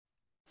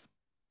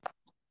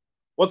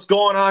What's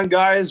going on,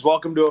 guys?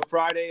 Welcome to a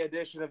Friday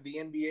edition of the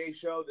NBA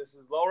show. This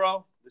is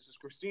Lauro. This is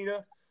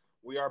Christina.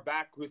 We are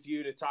back with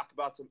you to talk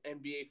about some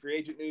NBA free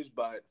agent news,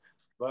 but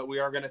we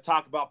are going to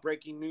talk about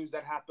breaking news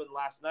that happened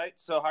last night.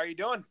 So how are you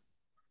doing?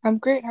 I'm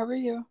great. How are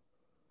you?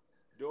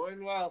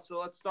 Doing well.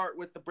 So let's start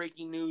with the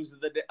breaking news of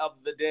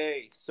the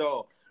day.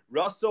 So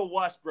Russell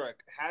Westbrook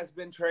has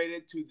been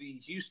traded to the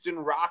Houston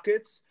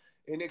Rockets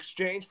in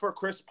exchange for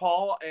Chris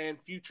Paul and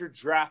future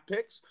draft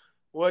picks.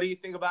 What do you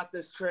think about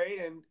this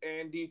trade,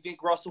 and do you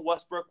think Russell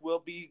Westbrook will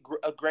be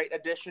a great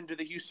addition to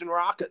the Houston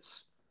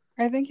Rockets?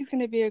 I think he's going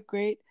to be a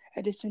great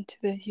addition to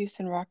the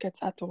Houston Rockets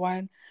at the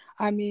one.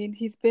 I mean,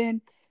 he's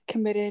been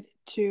committed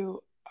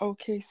to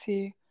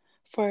OKC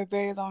for a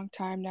very long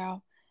time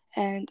now.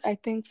 And I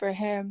think for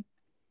him,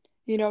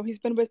 he's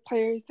been with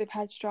players, they've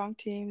had strong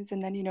teams.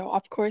 And then,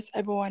 of course,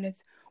 everyone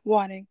is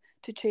wanting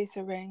to chase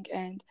a ring.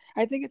 And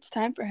I think it's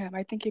time for him.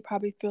 I think he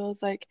probably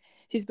feels like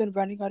he's been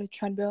running out of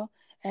treadmill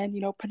and,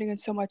 putting in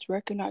so much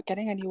work and not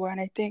getting anywhere.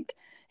 And I think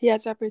he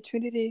has the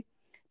opportunity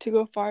to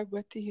go far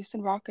with the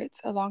Houston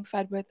Rockets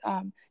alongside with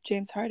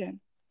James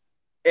Harden.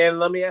 And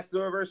let me ask the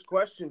reverse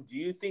question. Do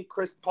you think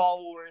Chris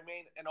Paul will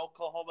remain an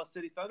Oklahoma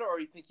City Thunder, or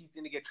do you think he's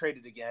going to get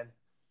traded again?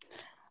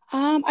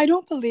 I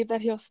don't believe that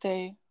he'll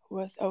stay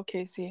with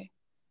OKC.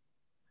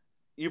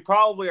 You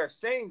probably are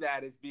saying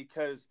that is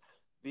because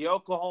the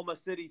Oklahoma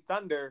City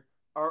Thunder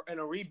are in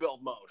a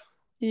rebuild mode.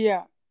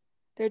 Yeah,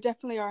 they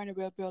definitely are in a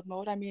rebuild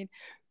mode. I mean,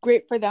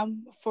 great for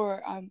them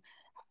for,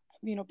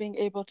 being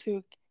able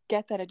to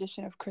get that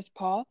addition of Chris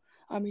Paul.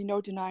 I mean, no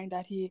denying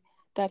that he's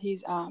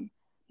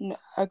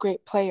a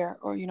great player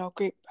or,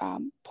 great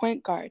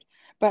point guard.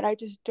 But I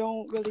just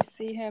don't really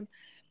see him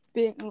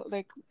being,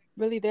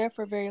 really there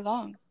for very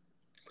long.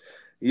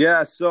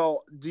 Yeah,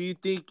 so do you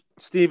think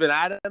Steven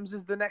Adams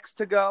is the next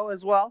to go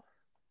as well?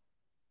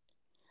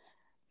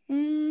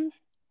 I'm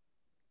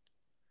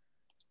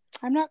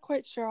not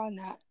quite sure on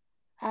that.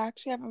 I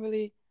actually haven't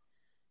really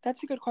 –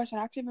 that's a good question.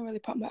 I actually haven't really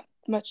put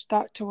much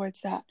thought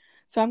towards that.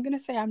 So I'm going to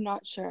say I'm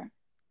not sure.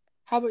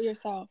 How about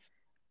yourself?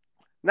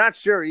 Not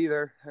sure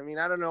either. I mean,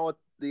 I don't know what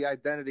the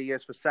identity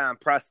is for Sam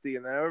Presti,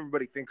 and then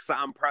everybody thinks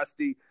Sam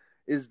Presti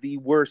is the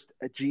worst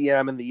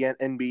GM in the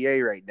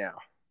NBA right now.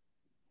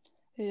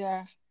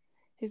 Yeah,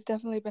 he's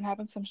definitely been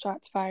having some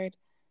shots fired.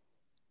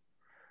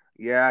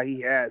 Yeah, he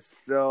has.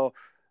 So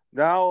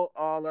now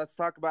let's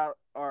talk about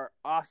our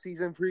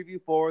off-season preview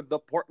for the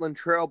Portland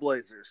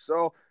Trailblazers.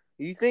 So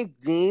you think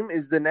Dame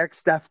is the next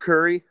Steph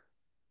Curry?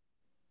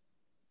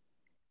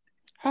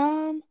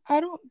 I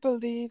don't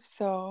believe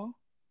so.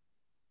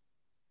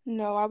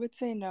 No, I would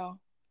say no.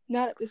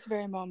 Not at this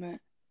very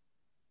moment.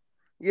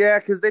 Yeah,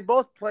 because they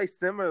both play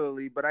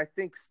similarly, but I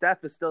think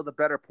Steph is still the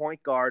better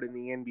point guard in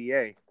the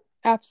NBA.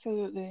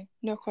 Absolutely.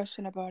 No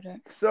question about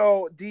it.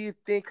 So do you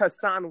think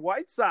Hassan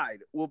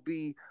Whiteside will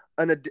be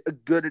a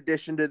good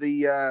addition to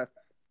the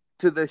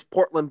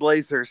Portland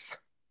Blazers?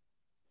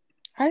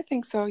 I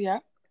think so, yeah.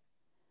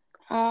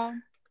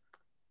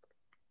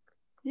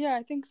 Yeah,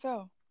 I think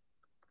so.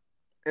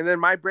 And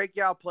then my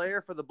breakout player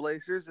for the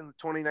Blazers in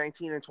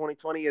 2019 and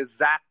 2020 is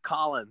Zach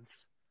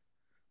Collins,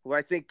 who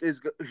I think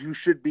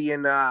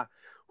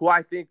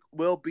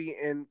will be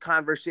in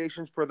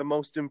conversations for the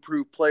Most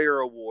Improved Player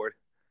award.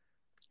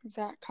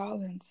 Zach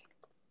Collins.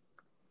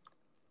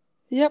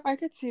 Yep, I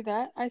could see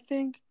that. I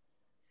think,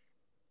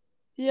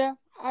 yeah,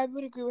 I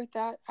would agree with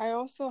that. I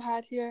also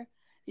had here,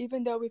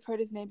 even though we've heard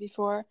his name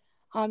before,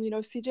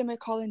 CJ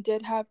McCollum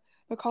did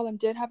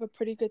have a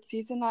pretty good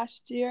season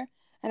last year,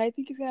 and I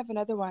think he's gonna have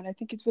another one. I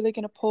think he's really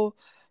gonna pull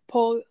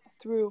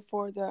through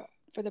for the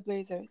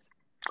Blazers.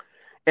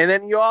 And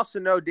then you also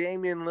know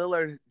Damian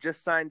Lillard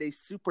just signed a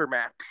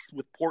supermax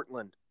with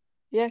Portland.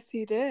 Yes,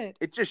 he did.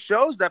 It just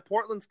shows that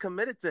Portland's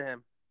committed to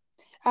him.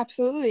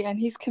 Absolutely, and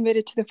he's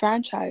committed to the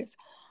franchise.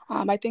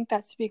 I think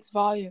that speaks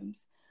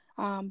volumes.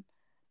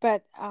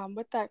 But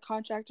with that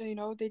contract,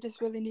 they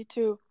just really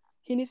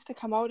he needs to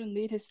come out and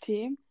lead his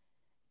team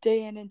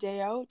day in and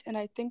day out. And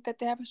I think that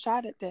they have a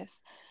shot at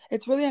this.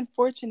 It's really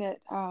unfortunate,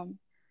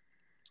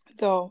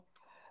 though,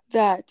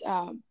 that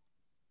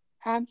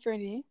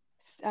Anthony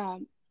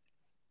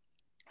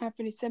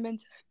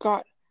Simmons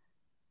got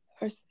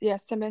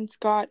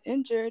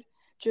injured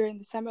during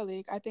the summer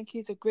league. I think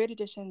he's a great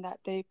addition that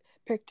they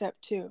picked up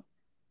too.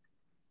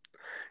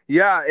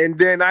 Yeah, and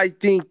then I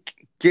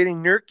think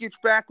getting Nurkic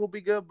back will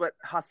be good, but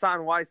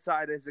Hassan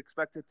Whiteside is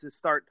expected to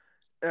start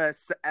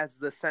as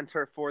the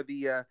center for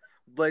the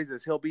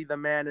Blazers. He'll be the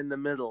man in the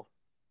middle.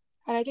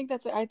 And I think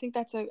that's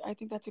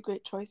a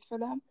great choice for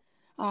them.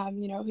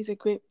 He's a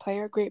great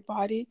player, great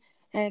body,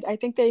 and I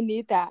think they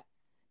need that.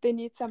 They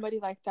need somebody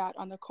like that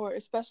on the court,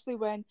 especially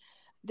when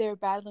they're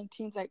battling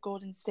teams like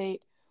Golden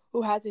State,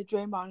 who has a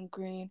Draymond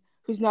Green,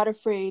 who's not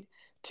afraid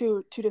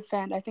to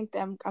defend. I think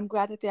I'm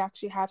glad that they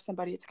actually have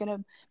somebody. It's going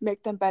to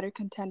make them better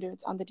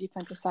contenders on the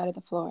defensive side of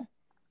the floor.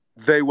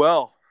 They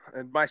will.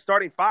 And my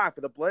starting five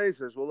for the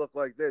Blazers will look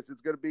like this.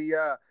 It's going to be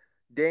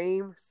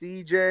Dame,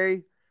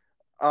 CJ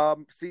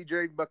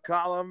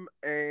McCollum,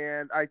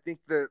 and I think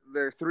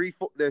their three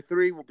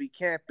will be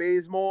Camp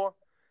Bazemore,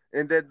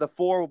 And then the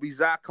 4 will be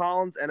Zach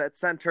Collins, and at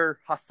center,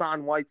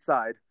 Hassan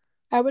Whiteside.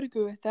 I would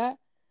agree with that.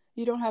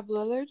 You don't have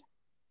Lillard?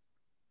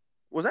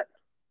 Was that?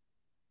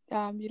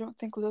 You don't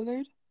think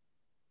Lillard?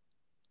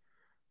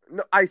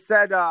 No, I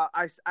said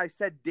I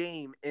said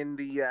Dame in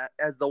the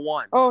as the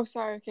 1. Oh,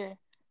 sorry. Okay,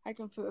 I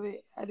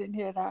didn't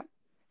hear that.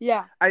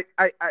 Yeah. I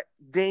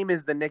Dame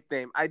is the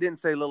nickname. I didn't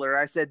say Lillard.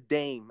 I said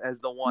Dame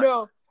as the 1.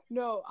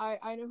 No,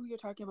 I know who you're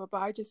talking about,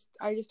 but I just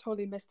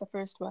totally missed the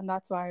first one.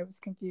 That's why I was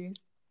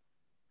confused.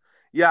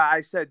 Yeah,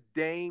 I said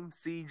Dame,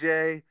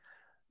 CJ,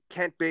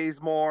 Kent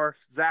Bazemore,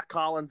 Zach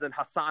Collins, and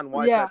Hassan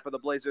Whiteside for the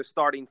Blazers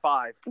starting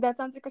 5. That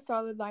sounds like a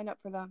solid lineup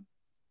for them.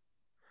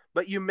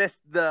 But you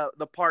missed the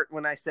part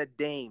when I said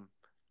Dame.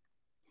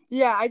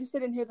 Yeah, I just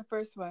didn't hear the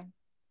first one.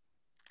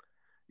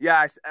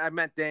 Yeah, I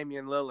meant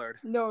Damian Lillard.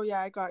 No,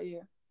 yeah, I got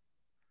you.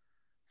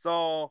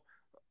 So,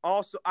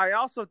 I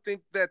also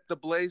think that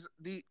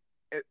the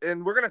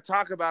and we're going to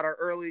talk about our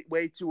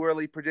way too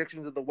early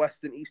predictions of the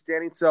West and East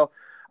standings. So,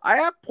 I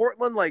have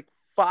Portland like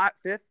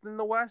 5th in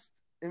the West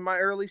in my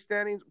early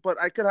standings,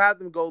 but I could have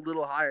them go a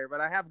little higher.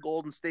 But I have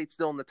Golden State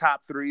still in the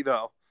top 3,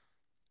 though.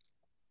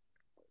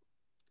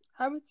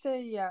 I would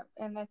say, yeah,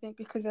 and I think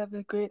because of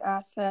the great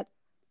asset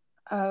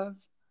of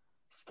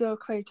still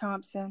Klay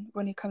Thompson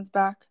when he comes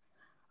back.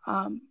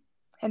 And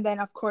then,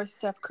 of course,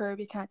 Steph Curry,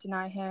 we can't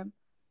deny him.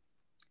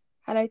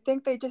 And I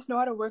think they just know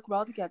how to work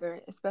well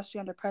together, especially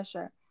under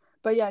pressure.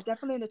 But, yeah,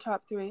 definitely in the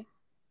top 3.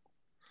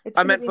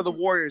 I meant for the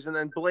Warriors, and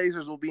then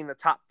Blazers will be in the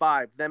top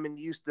 5. Them in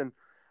Houston,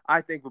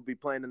 I think, will be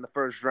playing in the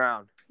first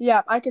round.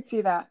 Yeah, I could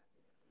see that.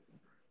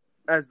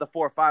 As the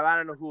 4 or 5. I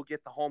don't know who will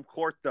get the home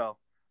court, though.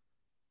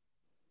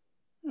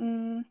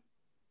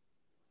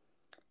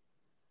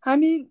 I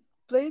mean,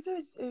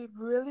 Blazers are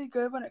really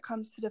good when it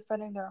comes to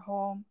defending their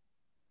home.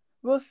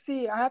 We'll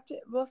see.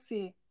 We'll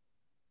see.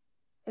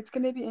 It's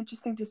going to be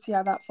interesting to see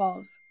how that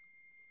falls.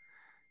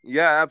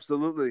 Yeah,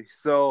 absolutely.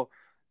 So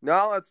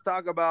now let's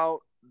talk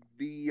about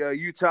the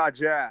Utah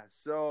Jazz.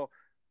 So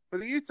for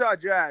the Utah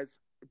Jazz,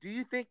 do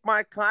you think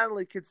Mike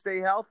Conley could stay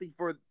healthy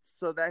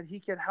so that he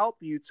can help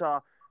Utah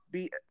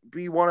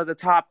be one of the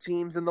top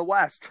teams in the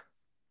West?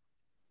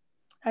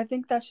 I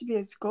think that should be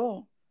his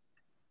goal.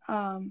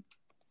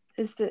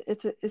 Is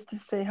to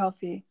stay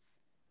healthy,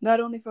 not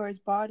only for his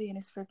body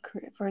and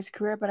for his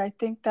career, but I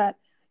think that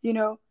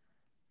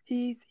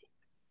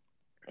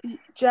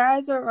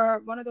Jazz are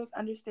one of those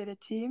understated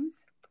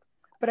teams,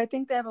 but I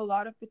think they have a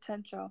lot of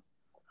potential,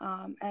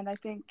 and I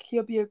think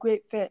he'll be a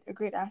great fit, a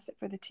great asset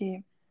for the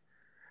team.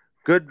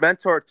 Good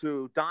mentor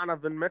to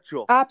Donovan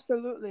Mitchell.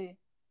 Absolutely,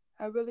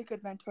 a really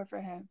good mentor for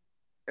him.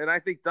 And I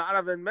think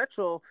Donovan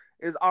Mitchell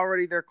is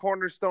already their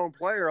cornerstone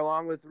player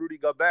along with Rudy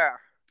Gobert.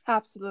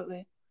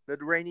 Absolutely. The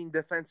reigning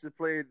defensive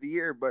player of the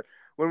year. But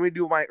when we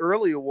do my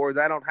early awards,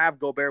 I don't have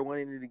Gobert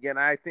winning it again.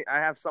 I think I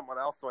have someone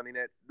else winning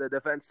it, the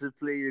defensive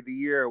player of the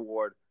year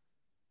award.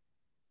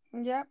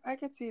 Yeah, I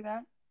could see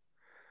that.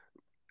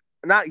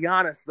 Not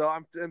Giannis, though.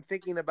 I'm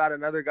thinking about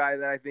another guy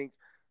that I think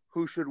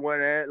who should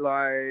win it,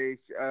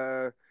 like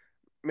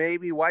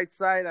maybe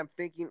Whiteside. I'm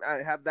thinking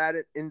I have that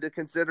into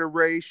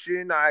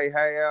consideration. I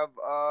have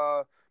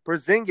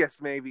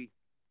Porzingis, maybe.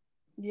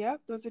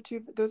 Yep, those are two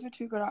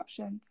good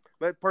options.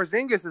 But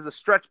Porzingis is a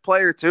stretch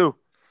player too.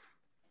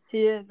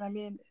 He is. I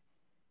mean,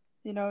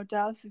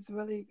 Dallas is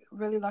really,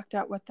 really lucked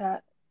out with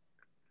that.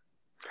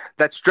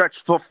 That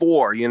stretch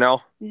before,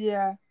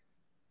 Yeah.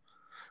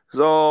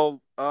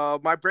 So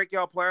my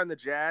breakout player in the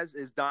Jazz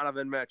is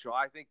Donovan Mitchell.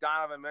 I think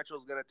Donovan Mitchell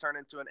is going to turn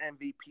into an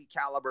MVP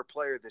caliber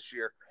player this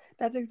year.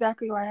 That's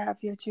exactly what I have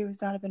here too. Is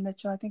Donovan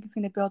Mitchell. I think he's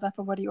going to build off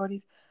of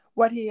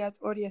what he has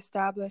already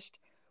established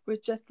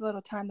with just a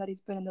little time that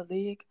he's been in the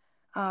league.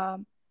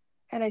 And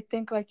I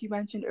think, like you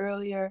mentioned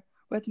earlier,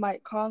 with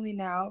Mike Conley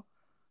now,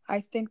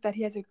 I think that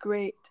he has a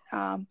great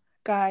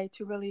guy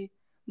to really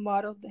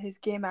model his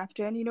game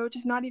after. And,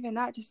 just not even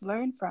that, just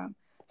learn from.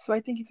 So I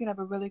think he's going to have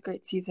a really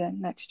great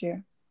season next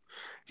year.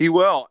 He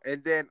will.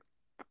 And then,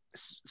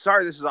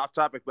 sorry, this is off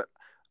topic, but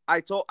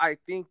I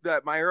think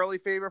that my early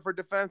favorite for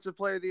defensive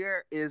player of the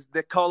year is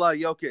Nikola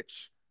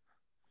Jokic.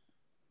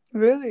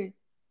 Really?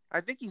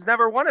 I think he's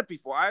never won it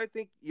before. I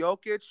think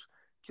Jokic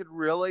could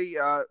really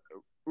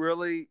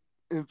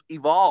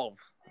evolve.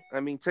 I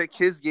mean, take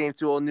his game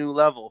to a new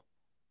level.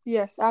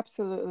 Yes,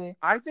 absolutely.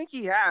 I think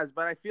he has,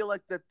 but I feel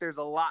like that there's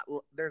a lot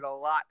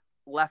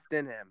left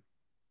in him.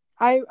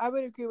 I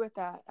would agree with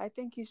that. I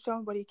think he's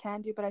shown what he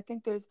can do, but I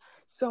think there's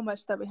so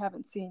much that we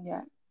haven't seen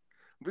yet.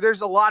 But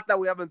there's a lot that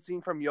we haven't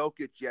seen from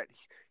Jokic yet.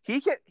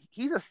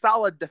 He's a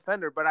solid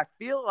defender, but I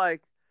feel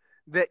like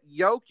that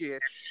Jokic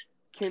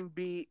can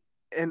be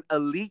an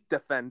elite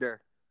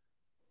defender.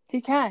 He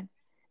can.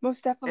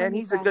 Most definitely. And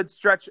he's a good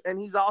stretch, and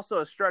he's also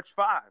a stretch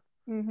 5.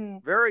 Mm-hmm.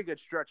 Very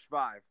good stretch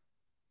 5.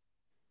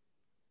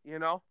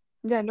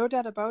 Yeah, no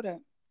doubt about it.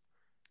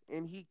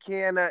 And he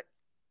can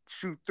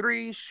shoot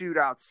 3, shoot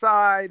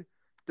outside,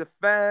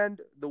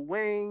 defend the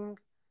wing,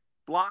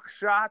 block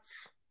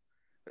shots.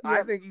 Yep.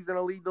 I think he's going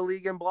to lead the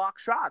league in block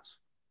shots.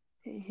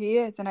 He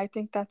is, and I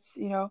think that's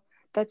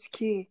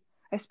key,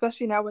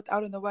 especially now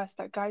out in the West,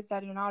 that guys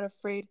that are not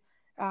afraid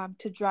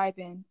to drive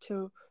in,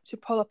 to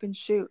pull up and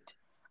shoot.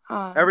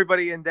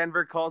 Everybody in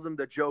Denver calls him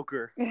the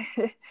Joker.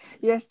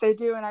 Yes, they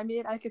do, and I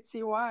mean I could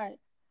see why.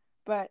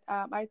 But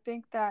I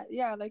think that,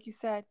 yeah, like you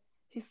said,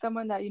 he's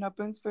someone that,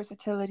 brings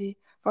versatility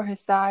for his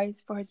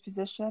size, for his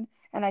position.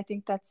 And I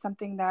think that's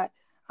something that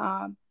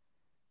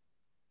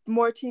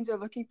more teams are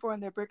looking for in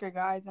their bigger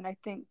guys. And I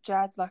think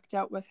Jazz lucked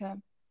out with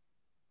him.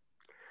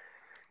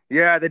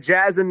 Yeah, the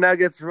Jazz and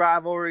Nuggets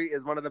rivalry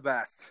is one of the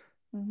best.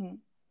 Mm-hmm.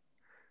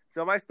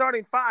 So my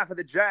starting five for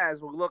the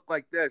Jazz will look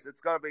like this.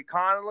 It's going to be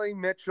Connolly,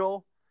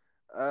 Mitchell,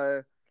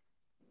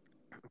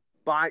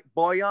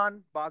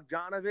 Bojan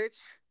Bogdanovic,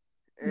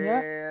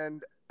 Yep.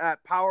 and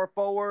at power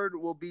forward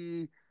will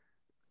be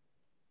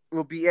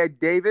Ed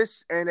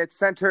Davis, and at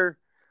center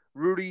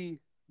Rudy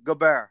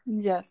Gobert.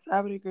 Yes,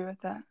 I would agree with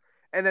that.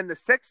 And then the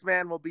sixth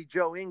man will be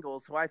Joe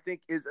Ingles, who I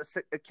think is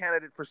a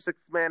candidate for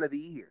sixth man of the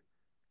year.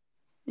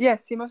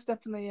 Yes, he most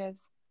definitely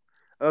is.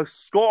 A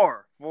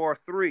scorer for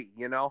three,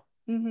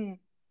 Mm-hmm.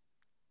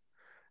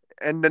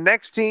 And the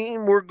next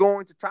team we're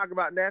going to talk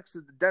about next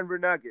is the Denver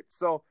Nuggets.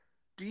 So,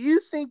 do you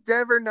think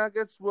Denver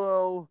Nuggets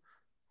will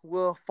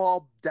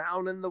fall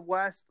down in the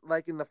West,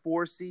 like in the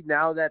 4 seed,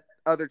 now that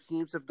other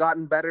teams have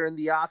gotten better in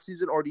the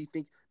offseason, or do you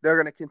think they're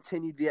going to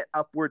continue that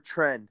upward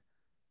trend?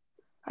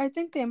 I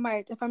think they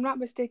might. If I'm not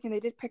mistaken, they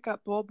did pick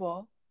up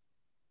Bobo.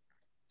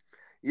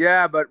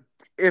 Yeah, but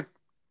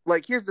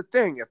here's the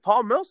thing. If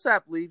Paul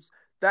Millsap leaves,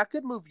 that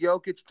could move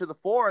Jokic to the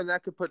 4, and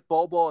that could put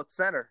Bobo at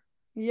center.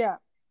 Yeah.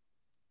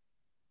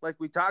 Like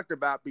we talked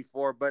about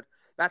before, but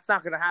that's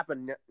not going to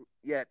happen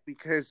yet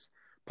because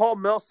Paul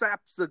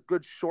Millsap's a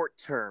good short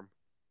term.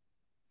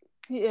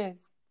 He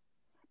is.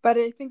 But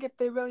I think if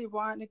they really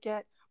want to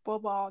get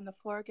Bobo on the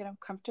floor, get him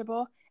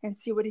comfortable, and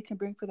see what he can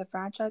bring for the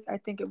franchise, I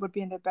think it would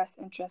be in their best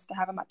interest to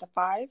have him at the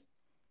 5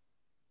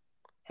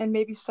 and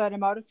maybe start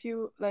him out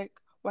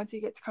once he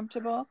gets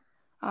comfortable.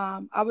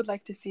 I would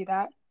like to see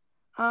that.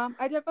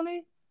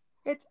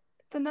 It's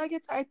the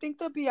Nuggets. I think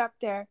they'll be up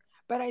there,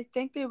 but I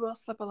think they will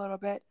slip a little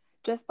bit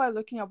just by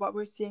looking at what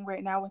we're seeing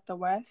right now with the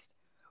West,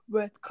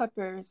 with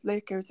Clippers,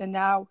 Lakers, and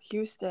now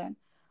Houston.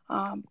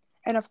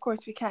 And of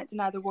course, we can't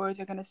deny the Warriors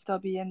are going to still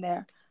be in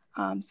there.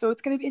 So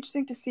it's going to be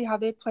interesting to see how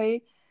they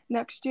play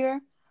next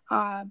year.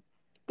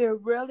 They're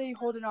really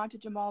holding on to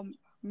Jamal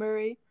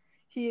Murray.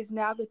 He is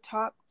now the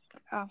top,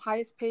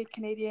 highest paid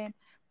Canadian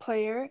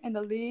player in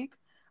the league.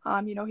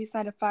 He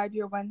signed a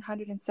 5-year,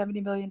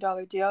 $170 million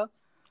deal.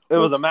 It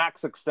was a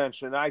max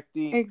extension. I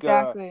think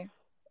exactly.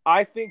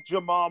 I think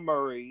Jamal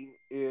Murray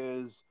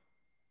is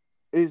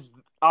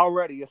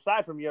already,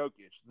 aside from Jokic,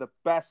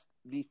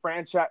 the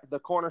franchise, the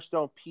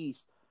cornerstone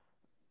piece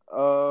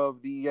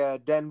of the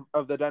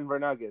Denver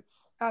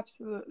Nuggets.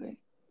 Absolutely.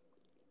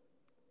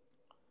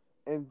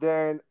 And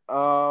then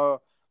I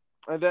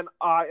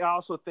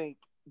also think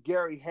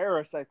Gary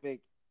Harris. I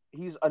think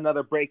he's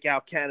another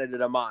breakout candidate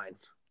of mine.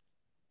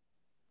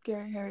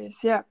 Gary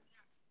Harris, yeah.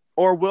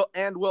 Or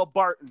Will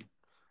Barton,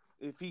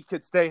 if he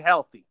could stay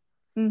healthy.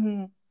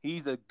 Mm-hmm.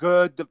 He's a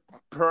good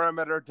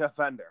perimeter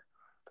defender.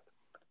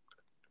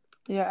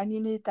 Yeah, and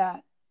you need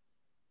that.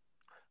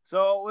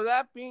 So with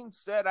that being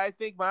said, I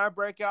think my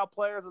breakout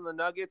players in the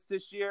Nuggets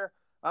this year,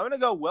 I'm going to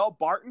go Will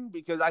Barton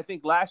because I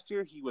think last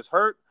year he was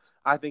hurt.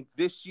 I think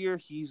this year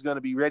he's going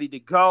to be ready to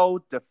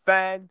go,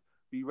 defend,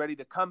 be ready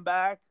to come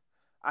back.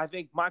 I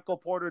think Michael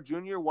Porter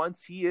Jr.,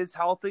 once he is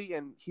healthy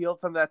and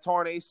healed from that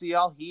torn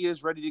ACL, he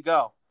is ready to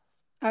go.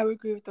 I would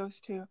agree with those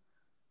two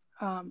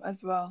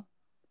as well.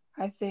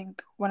 I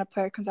think when a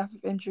player comes off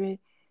of injury,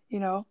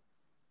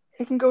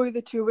 it can go either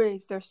two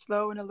ways. They're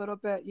slow and a little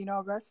bit,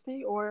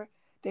 rusty, or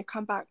they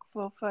come back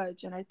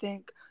full-fledged. And I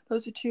think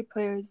those are two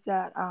players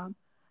that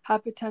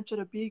have potential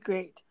to be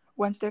great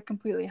once they're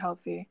completely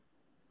healthy.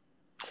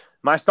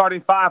 My starting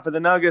 5 for the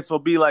Nuggets will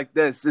be like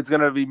this. It's going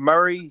to be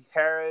Murray,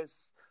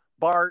 Harris,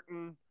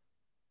 Barton,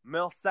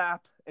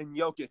 Millsap, and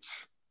Jokic.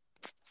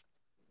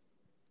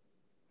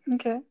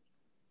 Okay.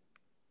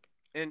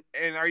 And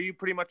are you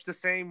pretty much the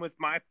same with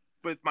my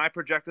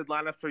projected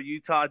lineups for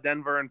Utah,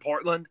 Denver, and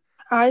Portland?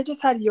 I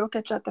just had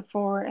Jokic at the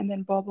 4 and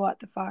then Bobo at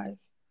the 5.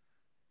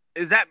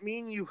 Does that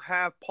mean you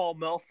have Paul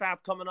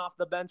Millsap coming off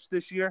the bench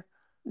this year?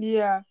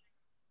 Yeah.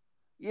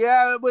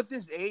 Yeah, with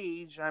his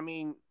age, I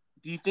mean,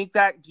 do you think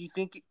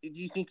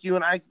you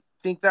and I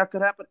think that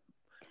could happen?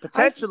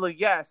 Potentially,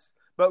 yes,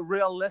 but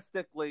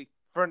realistically,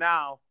 for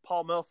now,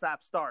 Paul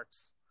Millsap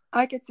starts.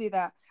 I could see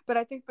that, but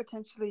I think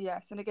potentially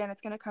yes. And again,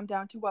 it's going to come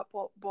down to what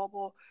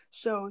Bobo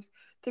shows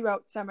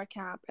throughout summer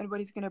camp and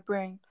what he's going to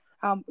bring.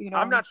 I'm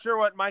not sure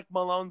what Mike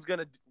Malone's going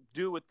to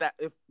do with that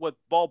with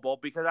Bobo,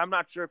 because I'm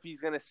not sure if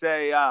he's going to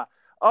say,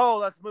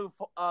 let's move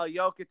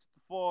Jokic to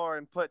the 4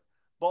 and put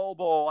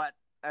Bobo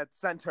at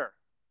center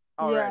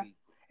already. Yeah.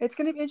 It's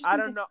going to be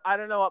interesting. I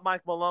don't know what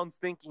Mike Malone's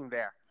thinking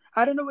there.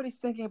 I don't know what he's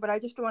thinking, but I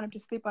just don't want him to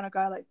sleep on a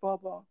guy like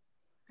Bobo.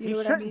 He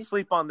shouldn't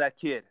sleep on that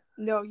kid.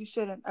 No, you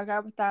shouldn't. A guy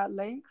with that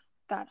length,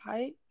 that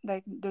height,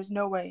 there's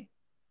no way.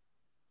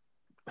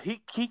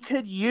 He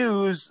could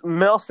use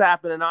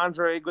Millsap in an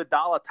Andre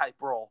Iguodala type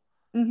role.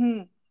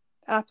 Mm-hmm.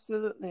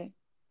 Absolutely.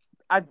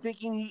 I'm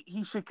thinking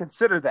he should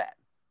consider that.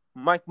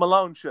 Mike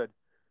Malone should.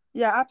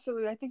 Yeah,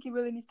 absolutely. I think he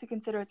really needs to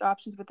consider his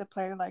options with a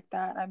player like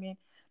that. I mean,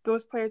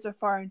 those players are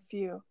far and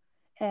few,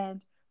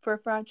 and for a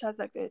franchise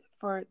like it,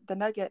 for the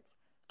Nuggets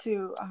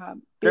to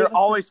be They're able to,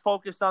 always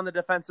focused on the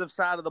defensive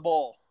side of the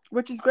ball,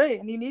 which is great,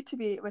 and you need to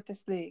be with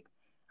this league.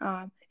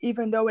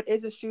 Even though it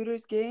is a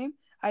shooter's game,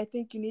 I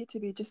think you need to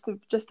be just to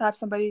have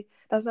somebody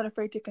that's not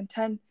afraid to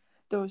contend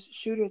those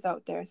shooters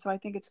out there. So I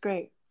think it's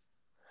great.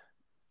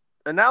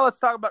 And now let's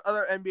talk about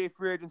other NBA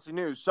free agency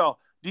news. So,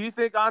 do you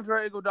think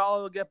Andre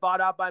Iguodala will get bought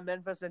out by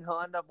Memphis and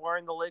he'll end up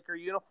wearing a Laker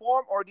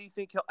uniform, or do you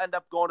think he'll end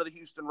up going to the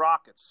Houston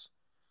Rockets?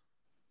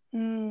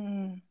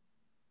 We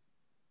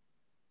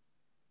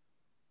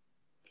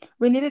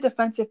need a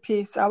defensive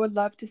piece. I would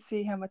love to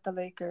see him with the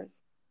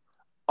Lakers.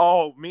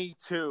 Oh, me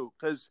too,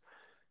 because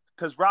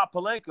Rob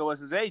Pelinka was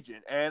his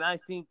agent, and I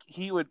think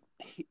he would.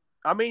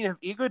 I mean, if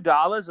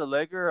Iguodala's a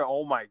Laker,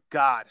 oh my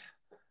God.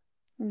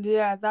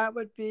 Yeah, that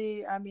would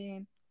be. I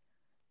mean,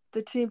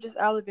 the team just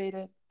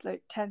elevated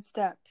like 10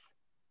 steps.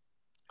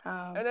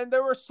 And then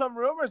there were some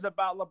rumors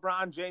about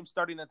LeBron James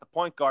starting at the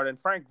point guard, and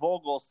Frank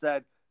Vogel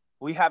said,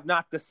 "We have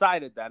not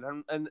decided that,"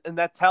 and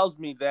that tells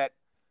me that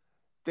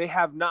they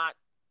have not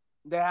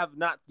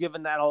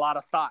given that a lot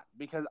of thought,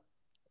 because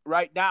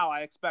right now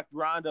I expect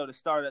Rondo to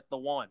start at the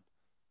one.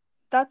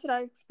 That's what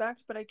I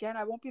expect, but again,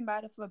 I won't be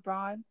mad if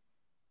LeBron,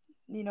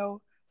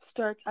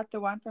 starts at the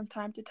one from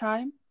time to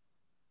time.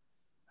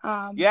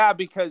 Yeah,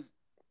 because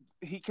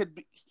he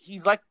could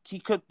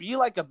be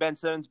like a Ben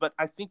Simmons, but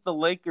I think the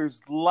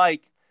Lakers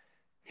like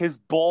his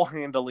ball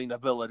handling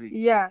ability.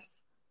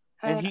 Yes.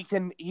 And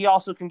he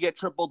also can get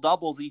triple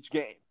doubles each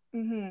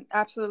game.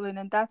 Absolutely,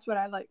 and that's what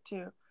I like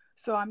too.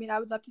 So I mean, I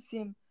would love to see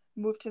him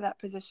move to that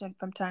position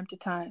from time to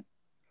time.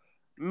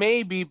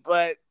 Maybe,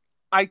 but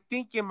I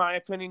think, in my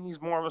opinion,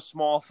 he's more of a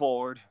small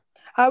forward.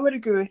 I would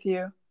agree with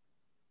you.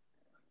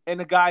 And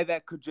a guy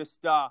that could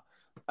just a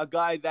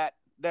guy that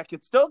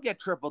could still get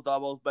triple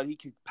doubles, but he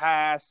could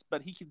pass,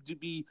 but he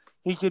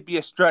could be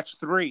a stretch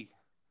three.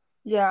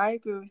 Yeah, I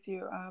agree with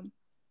you.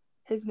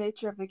 His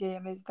nature of the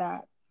game is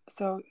that.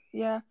 So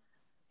yeah,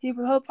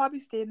 he'll probably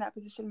stay in that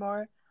position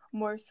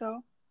more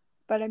so.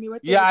 But I mean,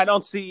 I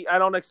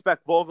don't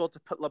expect Vogel to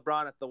put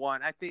LeBron at the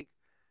one. I think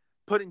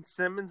putting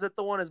Simmons at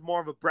the one is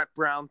more of a Brett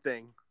Brown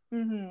thing.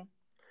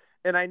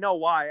 And I know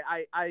why.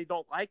 I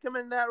don't like him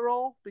in that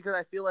role, because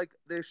I feel like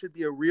there should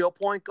be a real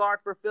point guard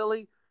for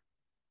Philly.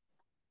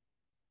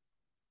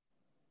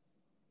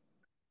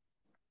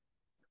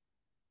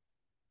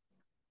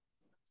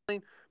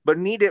 But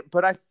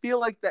I feel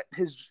like that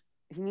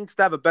he needs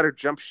to have a better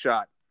jump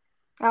shot.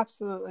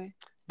 Absolutely.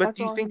 But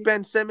do you think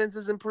Ben Simmons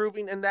is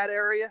improving in that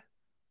area?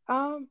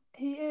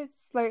 He is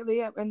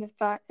slightly in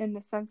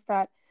the sense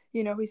that,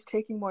 he's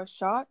taking more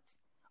shots.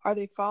 Are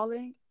they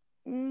falling?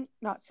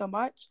 Not so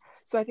much.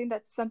 So I think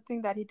that's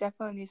something that he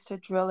definitely needs to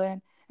drill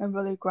in and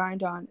really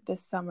grind on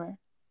this summer.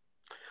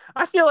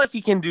 I feel like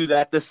he can do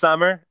that this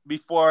summer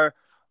before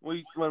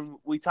when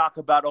we talk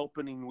about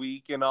opening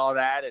week and all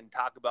that, and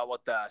talk about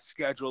what the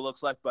schedule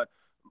looks like. But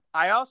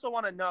I also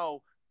want to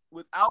know,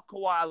 without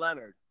Kawhi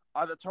Leonard,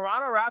 are the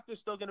Toronto Raptors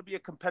still going to be a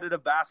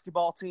competitive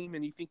basketball team,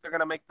 and you think they're going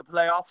to make the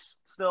playoffs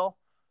still?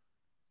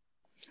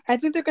 I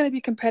think they're going to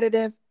be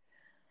competitive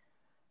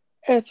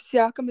if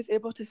Siakam is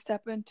able to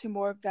step into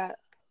more of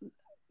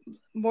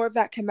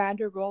that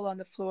commander role on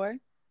the floor.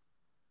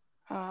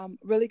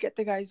 Really get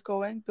the guys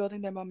going,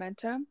 building their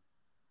momentum.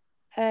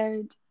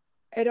 And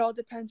it all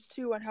depends,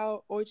 too, on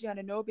how OG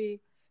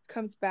Anunoby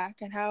comes back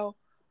and how,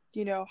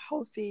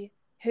 healthy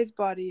his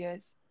body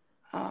is.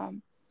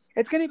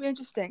 It's going to be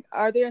interesting.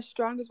 Are they as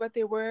strong as what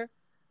they were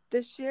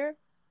this year?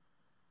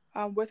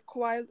 With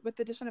the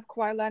addition of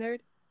Kawhi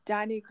Leonard,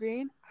 Danny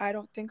Green, I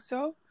don't think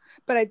so.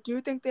 But I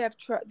do think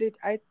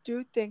I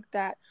do think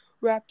that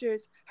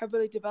Raptors have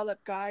really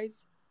developed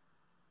guys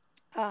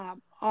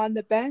on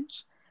the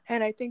bench,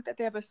 and I think that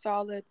they have a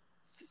solid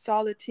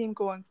team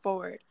going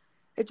forward.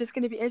 It's just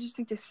going to be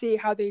interesting to see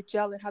how they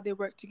gel and how they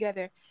work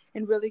together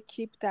and really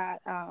keep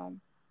that. I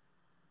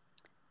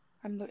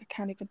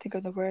can't even think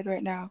of the word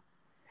right now,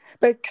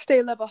 but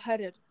stay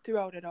level-headed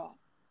throughout it all.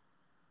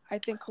 I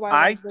think Kawhi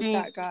Leonard was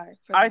that guy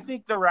for them. I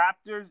think the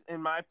Raptors,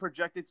 in my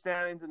projected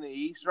standings in the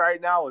East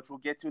right now, which we'll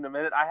get to in a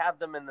minute, I have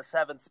them in the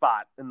 7th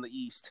spot in the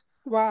East.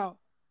 Wow.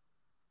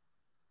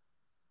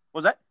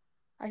 Was that?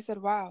 I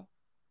said, wow.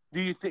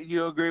 Do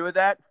you agree with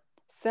that?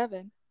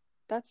 7?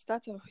 That's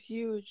a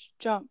huge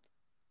jump.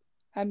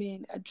 I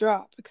mean, a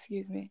drop,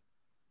 excuse me.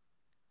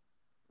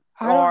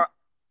 Or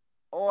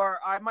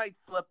I might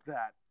flip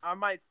that. I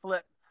might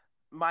flip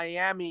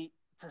Miami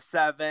to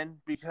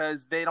 7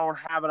 because they don't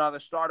have another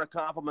starter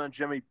complement,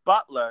 Jimmy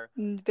Butler.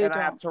 I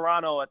have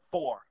Toronto at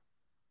 4.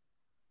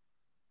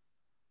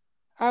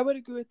 I would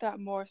agree with that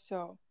more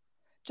so.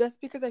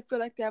 Just because I feel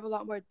like they have a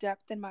lot more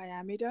depth than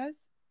Miami does.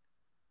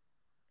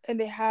 And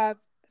they have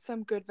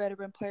some good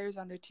veteran players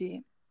on their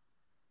team.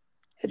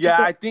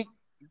 I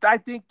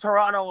think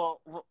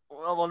Toronto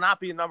will not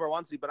be a number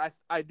 1 seed, but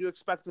I do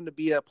expect them to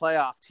be a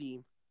playoff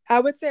team. I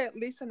would say at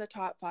least in the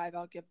top 5,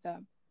 I'll give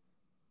them.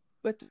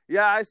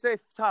 Yeah, I say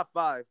top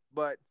 5,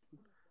 but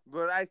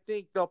I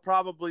think they'll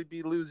probably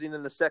be losing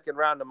in the second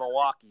round to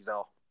Milwaukee,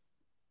 though.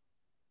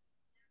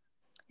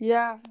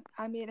 Yeah,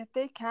 I mean, if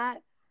they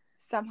can't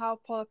somehow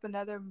pull up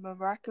another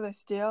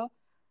miraculous deal,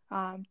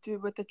 through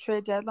with the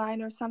trade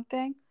deadline or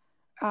something,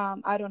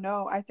 I don't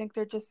know. I think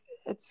they're just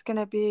it's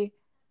gonna be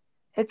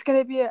a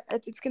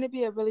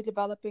really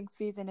developing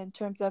season in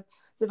terms of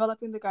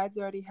developing the guys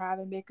they already have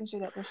and making sure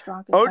that they're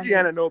strong OG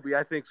contenders. Anunoby,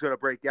 I think, is going to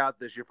break out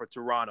this year for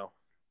Toronto.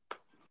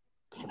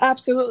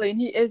 Absolutely, and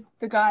he is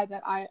the guy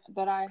that I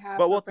have.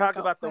 But For we'll talk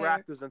breakout about the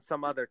player Raptors in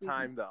some other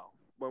time, though.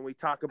 When we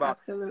talk about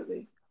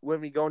absolutely. when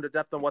we go into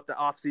depth on what the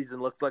offseason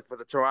looks like for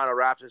the Toronto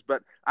Raptors.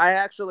 But I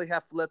actually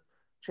have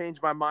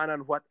changed my mind on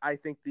what I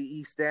think the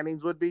East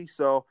standings would be.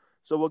 So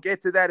we'll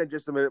get to that in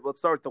just a minute. Let's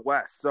start with the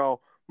West.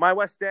 So my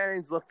West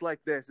standings look like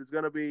this. It's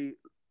going to be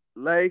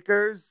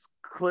Lakers,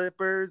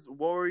 Clippers,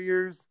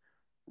 Warriors,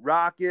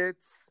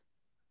 Rockets.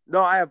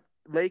 No, I have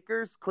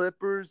Lakers,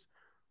 Clippers,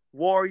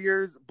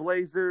 Warriors,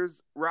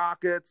 Blazers,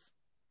 Rockets.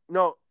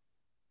 No,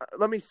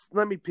 let me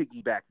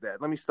piggyback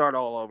that. Let me start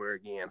all over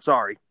again.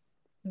 Sorry.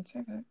 That's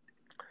okay.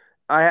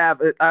 I have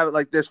it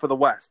like this for the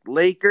West: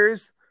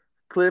 Lakers,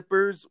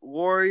 Clippers,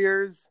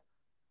 Warriors,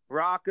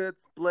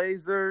 Rockets,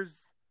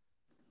 Blazers,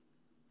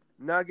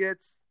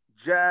 Nuggets,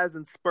 Jazz,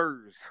 and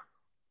Spurs.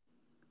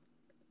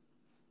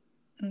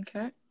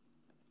 Okay.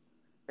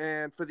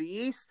 And for the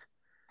East,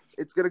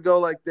 it's going to go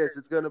like this.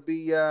 It's going to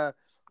be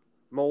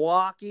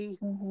Milwaukee,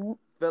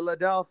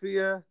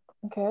 Philadelphia.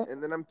 Okay.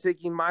 And then I'm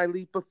taking my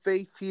leap of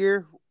faith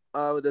here.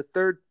 The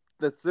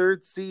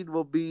third seed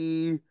will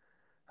be,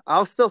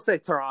 I'll still say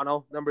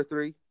Toronto, number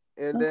 3.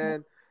 And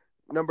then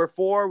number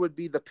 4 would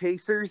be the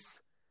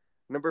Pacers.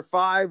 Number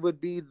 5 would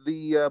be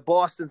the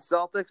Boston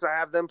Celtics. I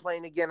have them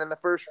playing again in the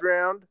first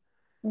round.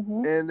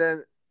 And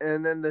then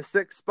the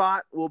 6th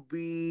spot will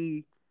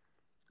be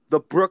the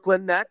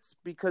Brooklyn Nets,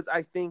 because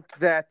I think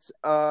that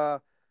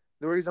the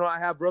reason why I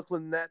have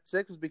Brooklyn Nets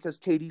 6 is because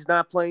KD's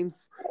not playing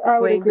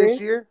this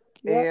year.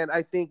 Yep. And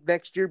I think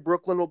next year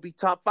Brooklyn will be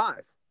top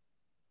 5.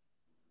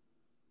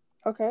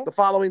 Okay. The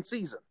following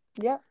season.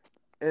 Yeah.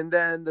 And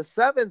then the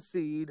 7th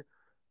seed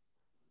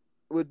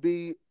would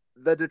be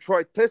the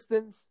Detroit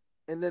Pistons.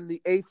 And then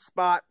the 8th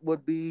spot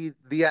would be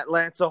the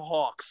Atlanta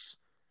Hawks.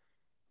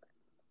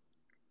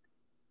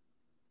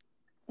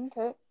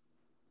 Okay.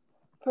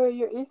 For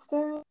your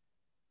Eastern?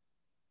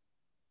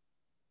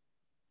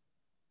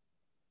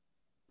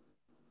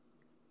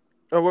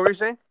 Oh, what were you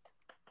saying?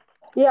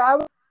 Yeah,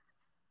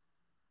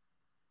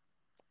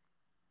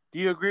 Do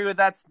you agree with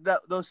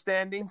those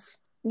standings?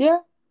 Yeah.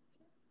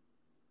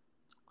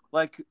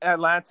 Like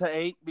Atlanta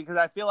 8? Because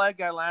I feel like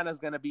Atlanta's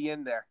going to be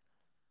in there.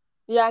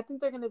 Yeah, I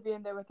think they're going to be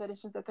in there with the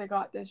additions that they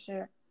got this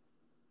year.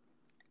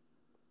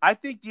 I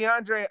think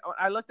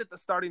I looked at the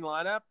starting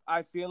lineup.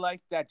 I feel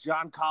like that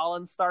John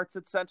Collins starts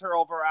at center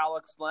over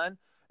Alex Len,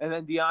 and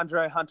then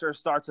DeAndre Hunter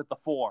starts at the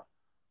 4.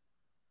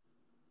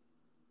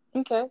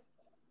 Okay.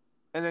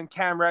 And then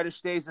Cam Reddish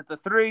stays at the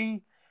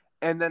 3,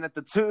 and then at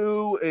the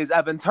 2 is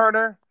Evan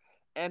Turner,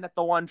 and at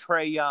the 1,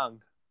 Trae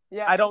Young.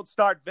 Yeah. I don't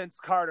start Vince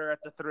Carter at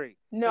the 3.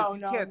 No,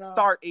 he can't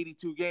start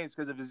 82 games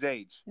because of his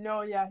age.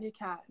 No, yeah, he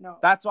can't. No.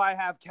 That's why I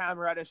have Cam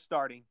Reddish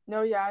starting.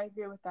 No, yeah, I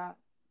agree with that.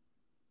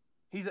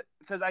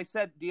 Because I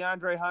said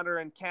DeAndre Hunter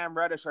and Cam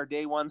Reddish are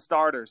day 1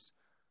 starters.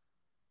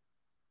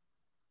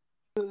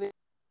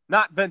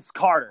 Not Vince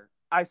Carter.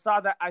 I saw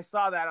that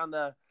on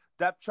the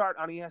depth chart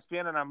on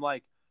ESPN, and I'm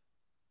like,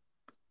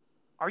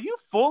 are you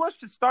foolish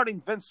to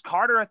starting Vince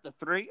Carter at the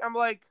 3? I'm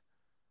like,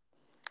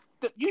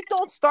 you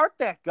don't start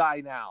that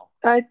guy now.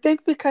 I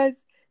think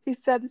because he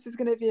said this is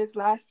going to be his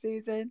last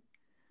season.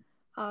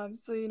 So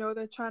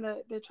they're trying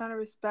to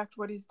respect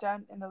what he's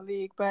done in the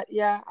league. But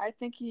yeah, I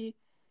think he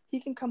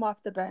can come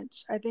off the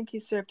bench. I think he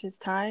served his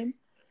time.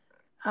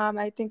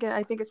 I think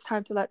it's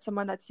time to let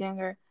someone that's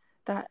younger,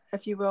 that,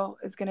 if you will,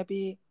 is going to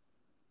be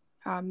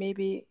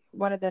maybe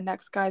one of the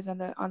next guys on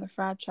the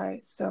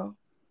franchise. So.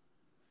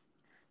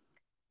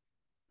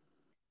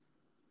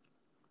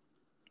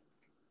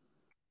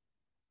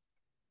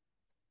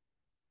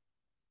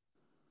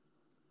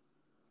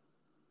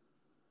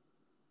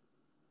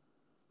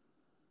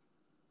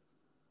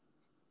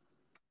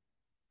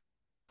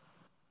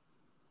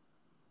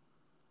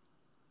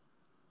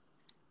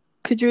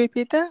 Could you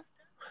repeat that?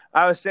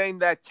 I was saying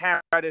that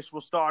Cam Reddish will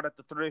start at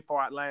the 3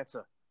 for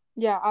Atlanta.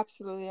 Yeah,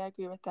 absolutely. I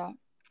agree with that.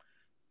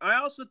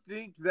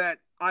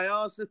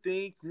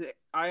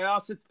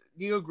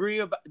 Do you agree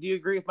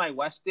with my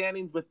West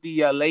standings with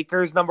the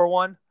Lakers number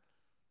 1?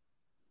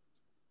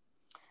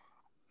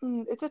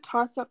 It's a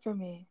toss-up for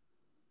me.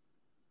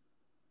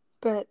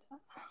 But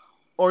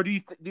or do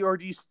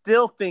you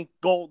still think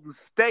Golden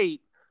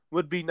State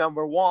would be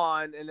number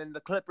 1 and then the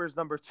Clippers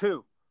number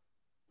 2?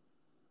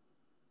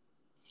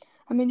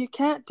 I mean, you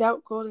can't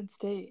doubt Golden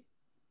State.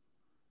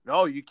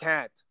 No, you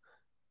can't.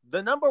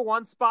 The number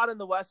 1 spot in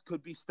the West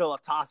could be still a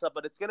toss-up,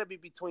 but it's going to be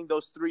between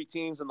those 3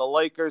 teams and the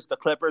Lakers, the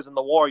Clippers, and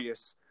the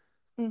Warriors.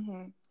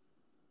 Right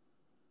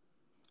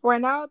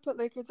now, I put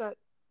Lakers at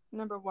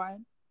number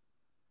 1.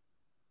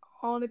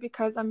 Only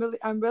because I'm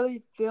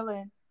really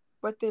feeling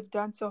what they've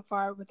done so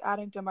far with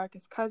adding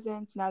DeMarcus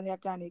Cousins. Now they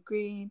have Danny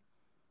Green,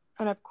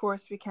 and of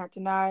course we can't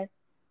deny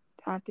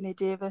Anthony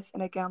Davis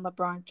and again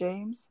LeBron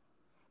James.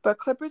 But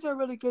Clippers are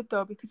really good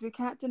though because we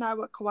can't deny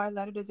what Kawhi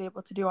Leonard is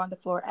able to do on the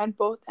floor and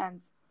both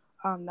ends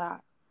on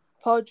that.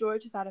 Paul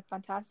George has had a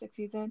fantastic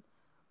season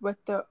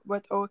with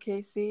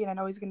OKC, and I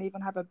know he's going to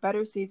even have a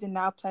better season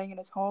now playing in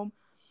his home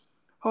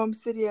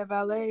city of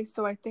LA.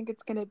 So I think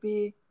it's gonna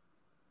be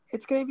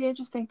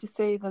interesting to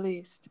say the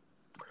least.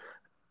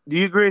 Do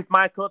you agree with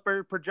my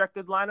Clipper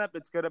projected lineup?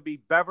 It's going to be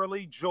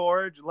Beverly,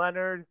 George,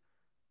 Leonard,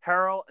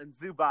 Harrell, and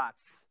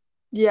Zubats.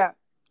 Yeah.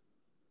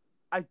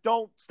 I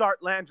don't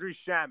start Landry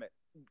Shamet.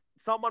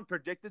 Someone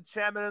predicted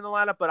Shamet in the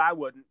lineup, but I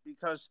wouldn't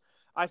because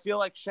I feel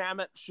like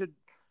Shamet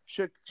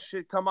should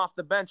come off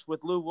the bench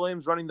with Lou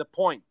Williams running the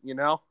point, you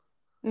know?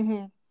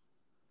 Mm-hmm.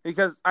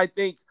 Because I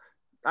think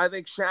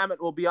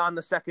Shamet will be on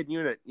the second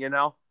unit, you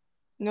know?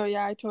 No,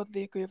 yeah, I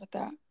totally agree with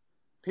that.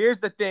 Here's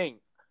the thing.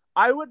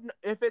 I wouldn't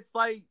if it's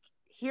like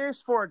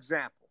here's for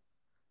example,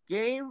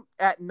 game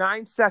at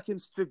 9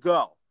 seconds to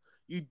go.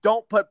 You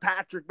don't put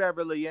Patrick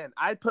Beverly in.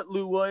 I'd put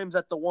Lou Williams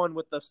at the one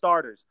with the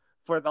starters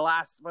for the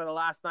last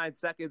 9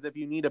 seconds if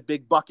you need a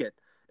big bucket.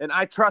 And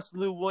I trust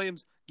Lou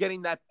Williams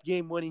getting that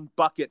game-winning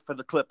bucket for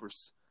the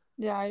Clippers.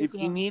 Yeah, I If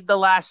agree. you need the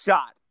last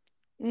shot,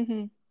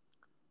 Mm-hmm.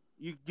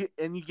 you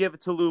give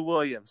it to Lou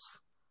Williams.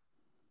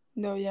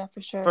 No, yeah,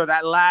 for sure. For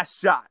that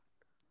last shot.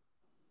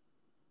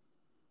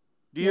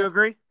 Do you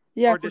agree?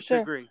 Yeah, or for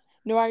disagree? Sure.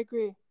 No, I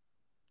agree.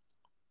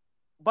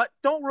 But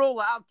don't rule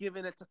out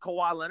giving it to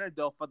Kawhi Leonard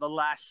though for the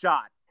last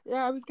shot.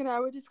 Yeah, I was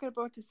just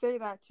about to say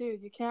that too.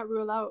 You can't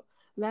rule out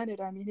Leonard.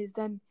 I mean,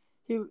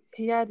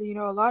 he had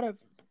a lot of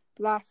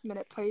last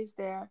minute plays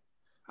there,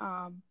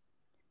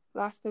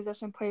 last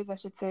possession plays I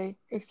should say.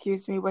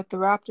 Excuse me, with the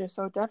Raptors.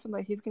 So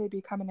definitely he's going to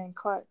be coming in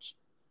clutch.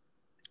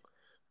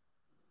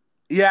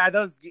 Yeah,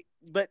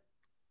 but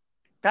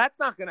that's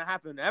not going to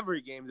happen every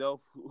game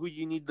though. Who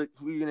you're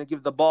going to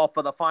give the ball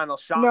for the final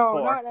shot no, for?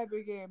 No, not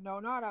every game. No,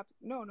 not up.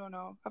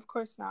 No. Of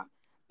course not.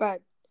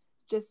 But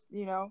just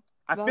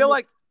I feel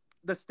like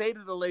the state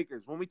of the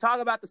Lakers. When we talk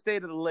about the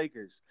state of the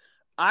Lakers,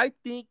 I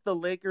think the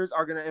Lakers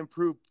are going to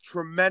improve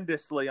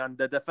tremendously on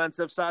the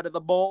defensive side of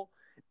the ball,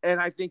 and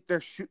I think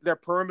their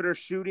perimeter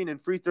shooting and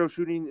free throw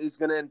shooting is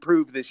going to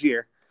improve this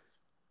year.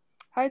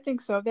 I think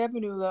so. They have a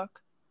new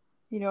look.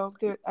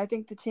 I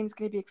think the team's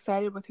going to be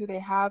excited with who they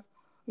have,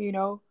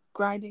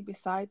 grinding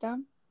beside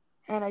them,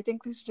 and I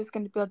think this is just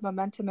going to build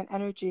momentum and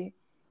energy,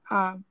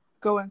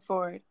 going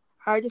forward.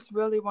 I just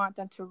really want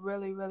them to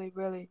really, really,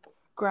 really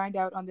grind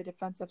out on the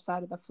defensive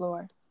side of the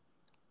floor.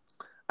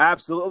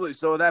 Absolutely.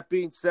 So that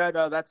being said,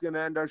 that's going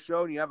to end our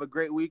show, and you have a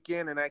great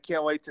weekend, and I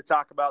can't wait to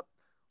talk about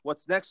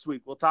what's next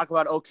week. We'll talk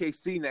about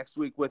OKC next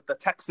week with the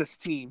Texas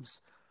teams.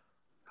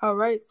 All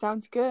right.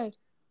 Sounds good.